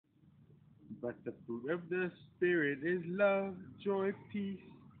But the fruit of the Spirit is love, joy, peace,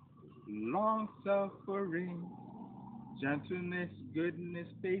 long suffering, gentleness, goodness,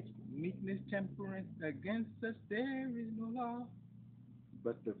 faith, meekness, temperance. Against us there is no law.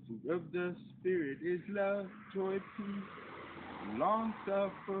 But the fruit of the Spirit is love, joy, peace, long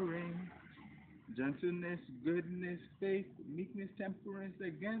suffering, gentleness, goodness, faith, meekness, temperance.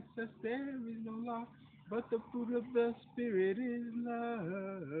 Against us there is no law. But the fruit of the Spirit is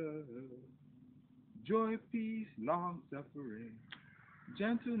love, joy, peace, long suffering,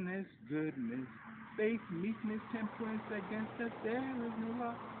 gentleness, goodness, faith, meekness, temperance. Against us there is no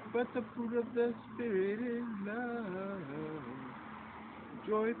law. But the fruit of the Spirit is love,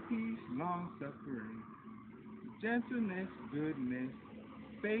 joy, peace, long suffering, gentleness, goodness,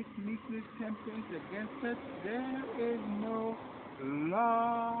 faith, meekness, temperance. Against us there is no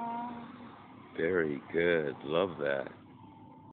law. Very good. Love that.